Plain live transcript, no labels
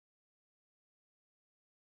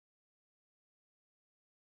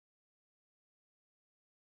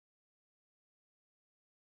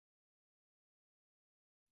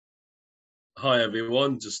Hi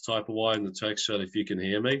everyone, just type a Y in the text chat if you can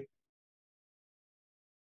hear me.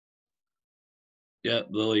 Yeah,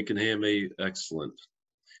 Lily can hear me. Excellent.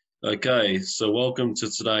 Okay, so welcome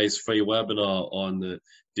to today's free webinar on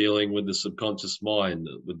dealing with the subconscious mind,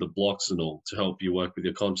 with the blocks and all, to help you work with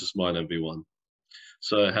your conscious mind, everyone.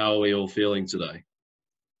 So how are we all feeling today?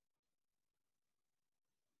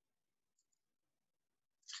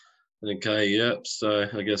 Okay, yep, so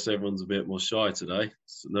I guess everyone's a bit more shy today.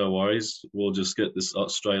 So no worries, we'll just get this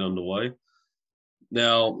straight underway.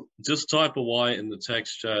 Now, just type a Y in the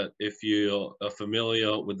text chat if you are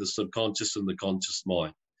familiar with the subconscious and the conscious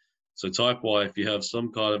mind. So type Y if you have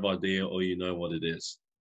some kind of idea or you know what it is.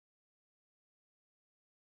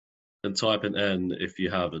 And type an N if you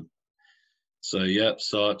haven't. So yep,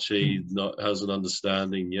 Sachi has an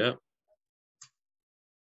understanding, yep.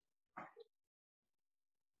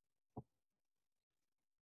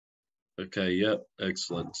 Okay, yep,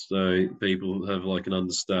 excellent. So people have like an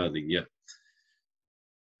understanding, yep.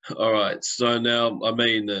 All right, so now, I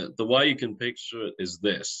mean, the way you can picture it is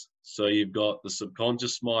this. So you've got the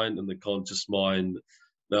subconscious mind and the conscious mind.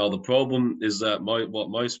 Now, the problem is that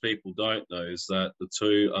what most people don't know is that the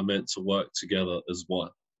two are meant to work together as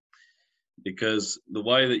one. Because the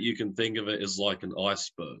way that you can think of it is like an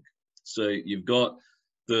iceberg. So you've got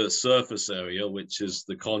the surface area, which is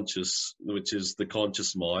the conscious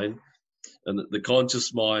mind, and the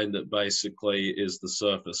conscious mind that basically is the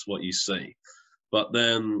surface, what you see. But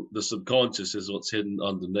then the subconscious is what's hidden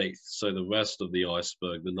underneath. So the rest of the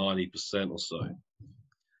iceberg, the 90% or so.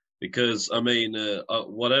 Because, I mean,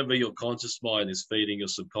 whatever your conscious mind is feeding your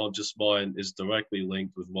subconscious mind is directly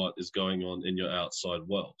linked with what is going on in your outside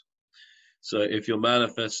world. So if you're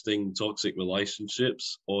manifesting toxic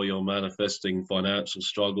relationships or you're manifesting financial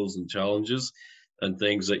struggles and challenges and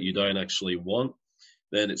things that you don't actually want,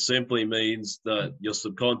 then it simply means that your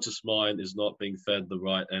subconscious mind is not being fed the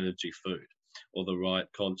right energy food or the right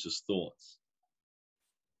conscious thoughts.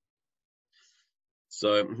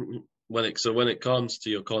 So when it comes to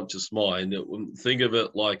your conscious mind, think of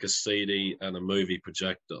it like a CD and a movie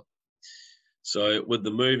projector. So with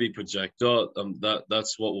the movie projector,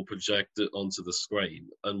 that's what will project it onto the screen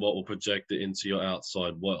and what will project it into your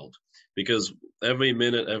outside world. Because every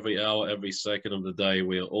minute, every hour, every second of the day,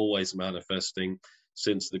 we are always manifesting,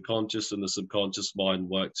 since the conscious and the subconscious mind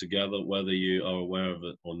work together, whether you are aware of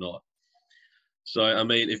it or not. So I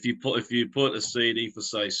mean, if you put a CD for,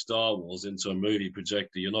 say, Star Wars into a movie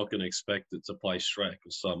projector, you're not going to expect it to play Shrek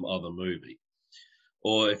or some other movie.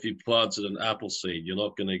 Or if you planted an apple seed, you're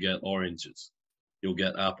not going to get oranges. You'll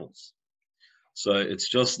get apples. So it's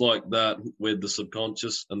just like that with the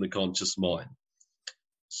subconscious and the conscious mind.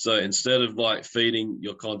 So instead of like feeding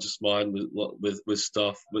your conscious mind with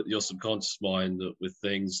stuff, with your subconscious mind with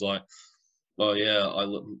things like, oh yeah,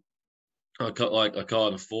 I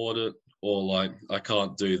can't afford it, or like I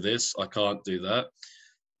can't do this, I can't do that.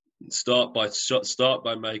 Start by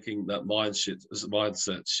making that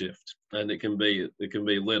mindset shift, and it can be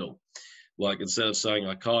little. Like instead of saying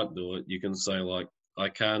I can't do it, you can say like I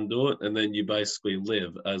can do it, and then you basically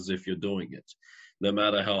live as if you're doing it, no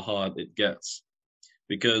matter how hard it gets.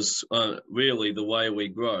 Because really, the way we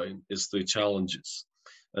grow is through challenges,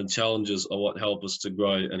 and challenges are what help us to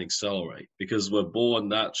grow and accelerate. Because we're born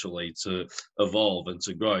naturally to evolve and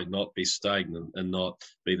to grow, not be stagnant and not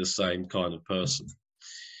be the same kind of person.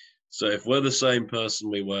 So if we're the same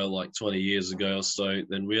person we were like 20 years ago or so,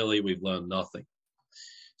 then really we've learned nothing.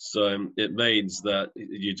 So it means that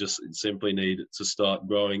you just simply need to start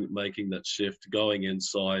growing, making that shift, going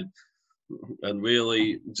inside, and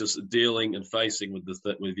really just dealing and facing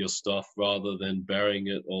with your stuff rather than burying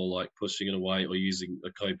it or like pushing it away or using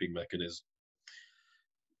a coping mechanism.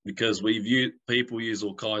 Because people use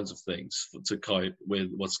all kinds of things to cope with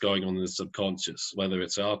what's going on in the subconscious, whether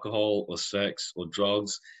it's alcohol or sex or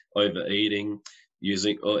drugs, overeating,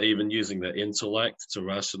 or even using their intellect to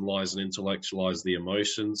rationalize and intellectualize the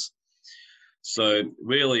emotions. So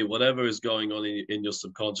really, whatever is going on in your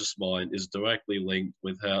subconscious mind is directly linked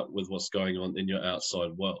with what's going on in your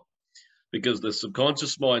outside world. Because the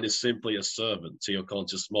subconscious mind is simply a servant to your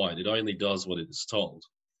conscious mind. It only does what it is told.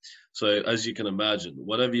 So as you can imagine,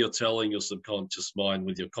 whatever you're telling your subconscious mind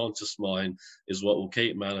with your conscious mind is what will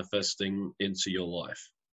keep manifesting into your life.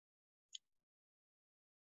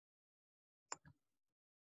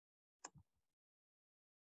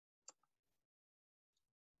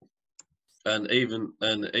 And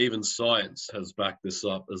even science has backed this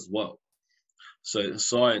up as well. So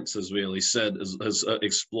science has really said, has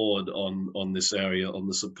explored on this area, on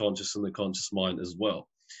the subconscious and the conscious mind as well,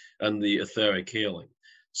 and the etheric healing.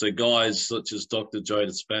 So guys such as Dr. Joe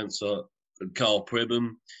Dispenza and Carl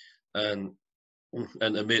Pribben and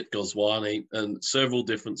and Amit Goswami, and several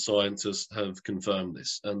different scientists have confirmed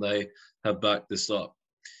this, and they have backed this up.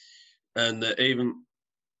 And even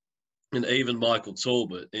Michael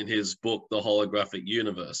Talbot, in his book The Holographic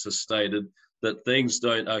Universe, has stated that things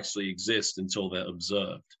don't actually exist until they're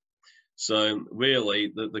observed. So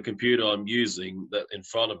really, the computer I'm using that in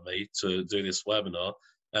front of me to do this webinar,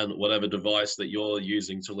 and whatever device that you're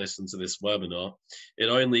using to listen to this webinar, it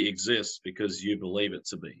only exists because you believe it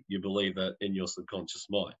to be. You believe that in your subconscious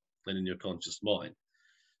mind and in your conscious mind.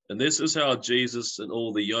 And this is how Jesus and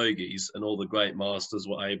all the yogis and all the great masters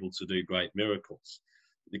were able to do great miracles.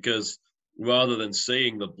 Because rather than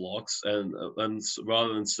seeing the blocks and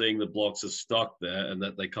rather than seeing the blocks as stuck there and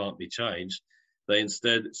that they can't be changed, they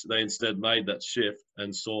instead made that shift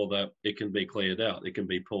and saw that it can be cleared out, it can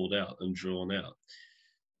be pulled out and drawn out.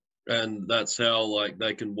 And that's how, like,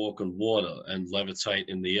 they can walk on water and levitate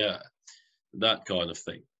in the air, that kind of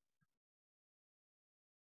thing.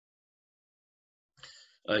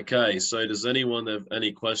 Okay, so does anyone have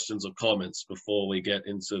any questions or comments before we get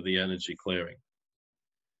into the energy clearing?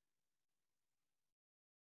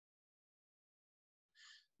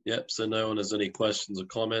 Yep, so no one has any questions or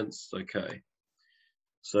comments. Okay.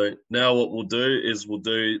 So now what we'll do is we'll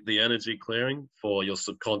do the energy clearing for your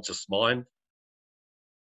subconscious mind.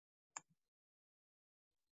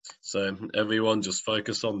 So everyone just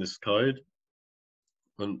focus on this code.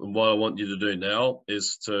 And what I want you to do now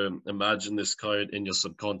is to imagine this code in your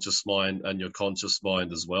subconscious mind and your conscious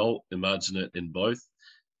mind as well. Imagine it in both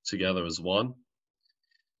together as one.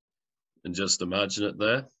 And just imagine it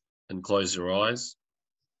there and close your eyes.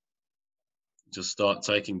 Just start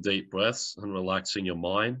taking deep breaths and relaxing your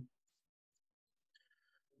mind.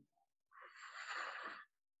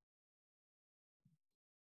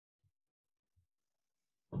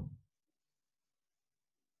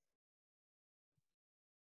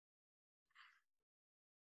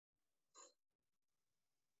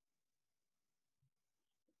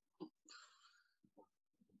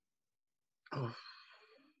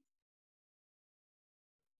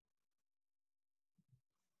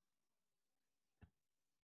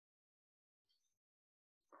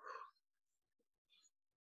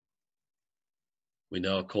 We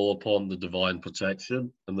now call upon the divine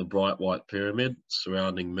protection and the bright white pyramid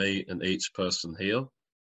surrounding me and each person here.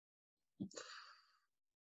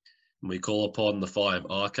 We call upon the 5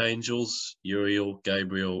 archangels, Uriel,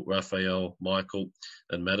 Gabriel, Raphael, Michael,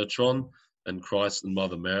 and Metatron, and Christ and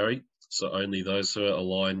Mother Mary. So only those who are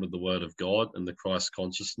aligned with the word of God and the Christ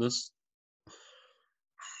consciousness.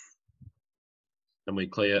 And we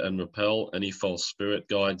clear and repel any false spirit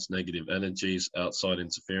guides, negative energies, outside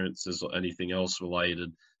interferences, or anything else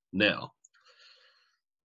related now.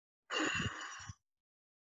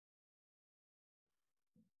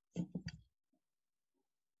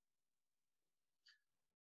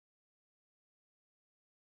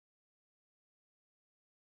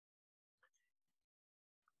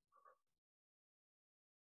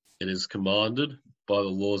 It is commanded by the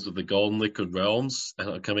laws of the golden liquid realms and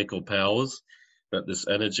alchemical powers that this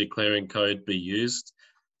energy clearing code be used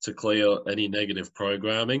to clear any negative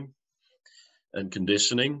programming and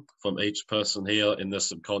conditioning from each person here in their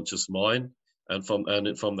subconscious mind and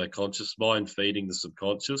from their conscious mind feeding the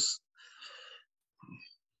subconscious.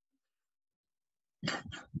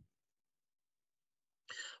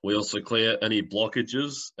 We also clear any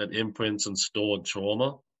blockages and imprints and stored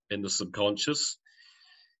trauma in the subconscious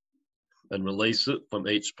and release it from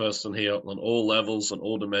each person here on all levels, on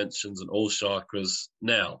all dimensions, and all chakras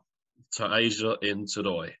now. To Asia in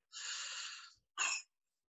Tadoi.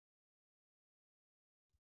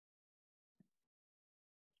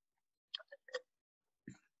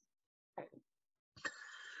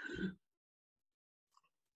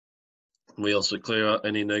 We also clear out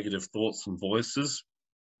any negative thoughts and voices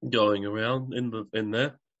going around in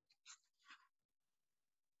there.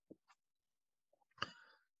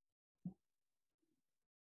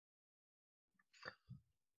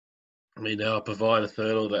 We now provide a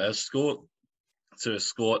third order escort to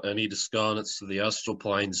escort any discarnates to the astral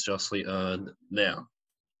planes justly earned now.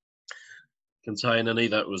 Contain any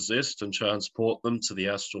that resist and transport them to the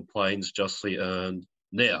astral planes justly earned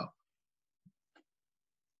now.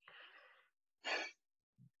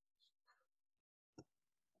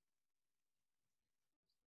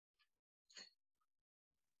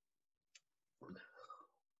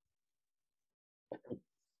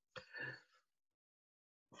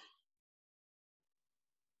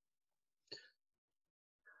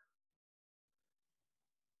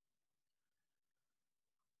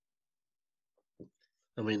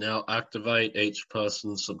 And we now activate each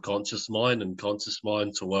person's subconscious mind and conscious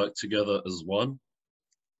mind to work together as one.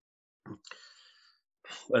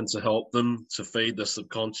 and to help them to feed the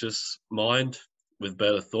subconscious mind with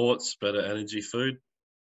better thoughts, better energy food,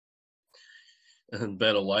 and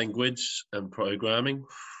better language and programming,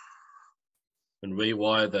 and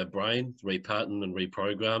rewire their brain, repattern and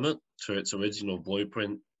reprogram it to its original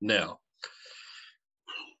blueprint now.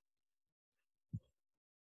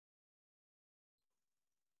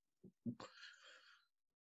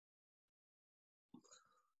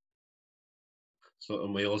 So,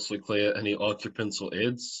 and we also clear any occupants or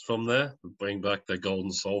ids from there, bring back their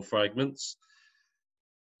golden soul fragments.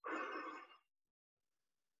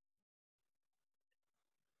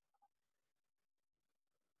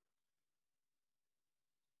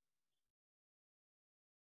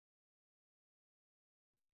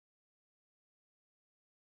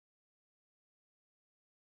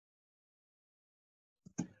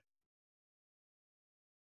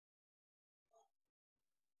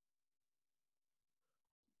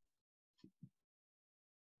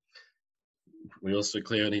 We also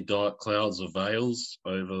clear any dark clouds or veils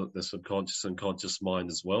over the subconscious and conscious mind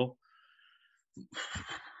as well.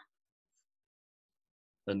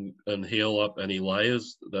 And heal up any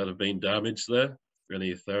layers that have been damaged there, any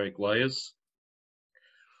etheric layers.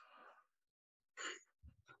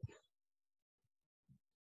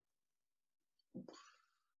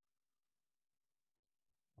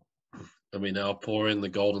 And we now pour in the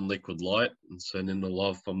golden liquid light and send in the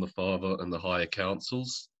love from the Father and the higher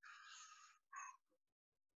councils.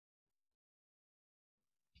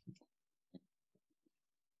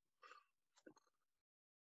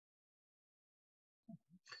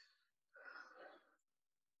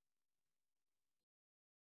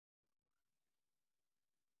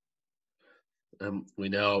 We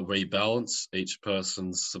now rebalance each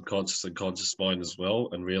person's subconscious and conscious mind as well,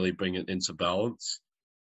 and really bring it into balance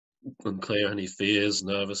and clear any fears,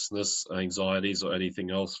 nervousness, anxieties, or anything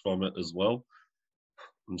else from it as well.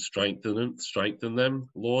 And strengthen them,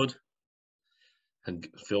 Lord, and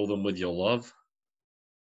fill them with your love.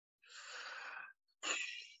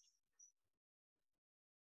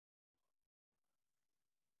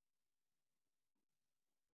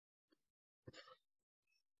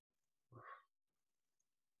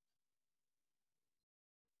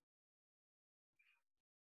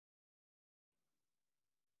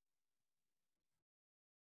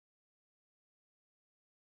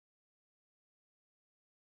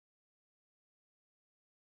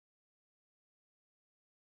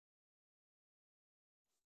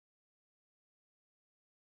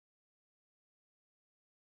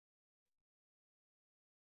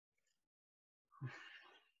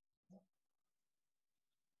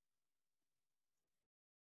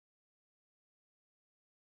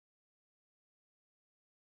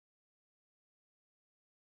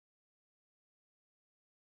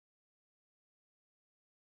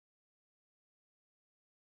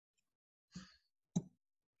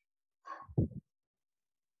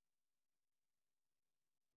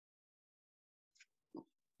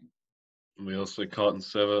 We also cut and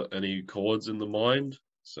sever any cords in the mind,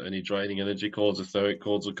 so any draining energy cords, etheric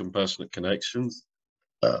cords, or compassionate connections,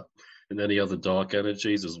 and any other dark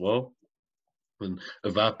energies as well, and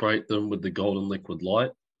evaporate them with the golden liquid light.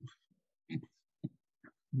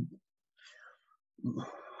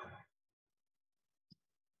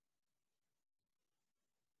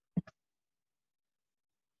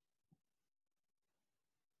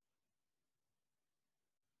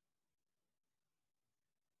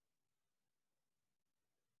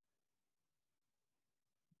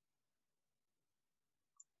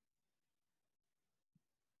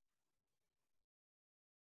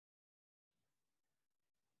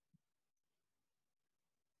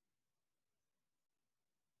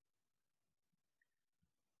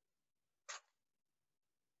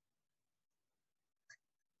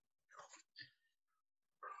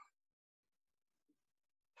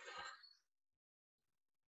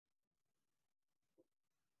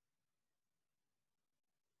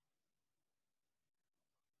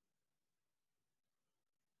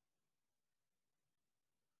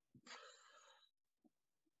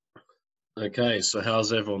 Okay, so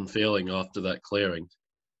how's everyone feeling after that clearing?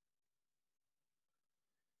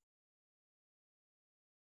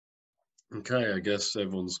 Okay, I guess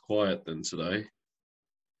everyone's quiet then today.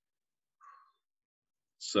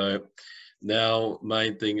 So now,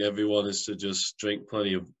 main thing, everyone, is to just drink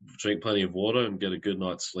plenty of water and get a good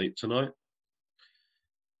night's sleep tonight.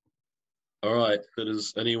 All right. So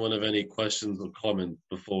does anyone have any questions or comments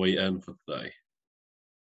before we end for today?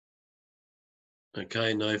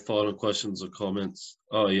 Okay, no final questions or comments.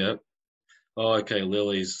 Oh yeah. Oh, okay.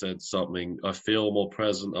 Lily said something. I feel more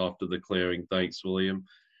present after the clearing. Thanks, William.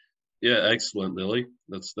 Yeah, excellent, Lily.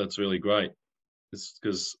 That's really great. It's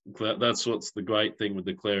because that's what's the great thing with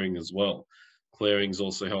the clearing as well. Clearings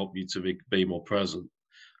also help you to be more present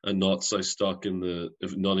and not so stuck in the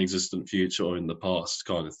non-existent future or in the past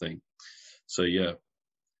kind of thing. So yeah.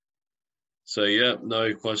 So yeah,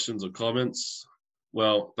 no questions or comments.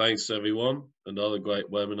 Well, thanks everyone. Another great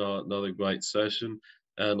webinar, another great session,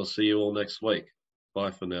 and I'll see you all next week.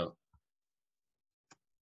 Bye for now.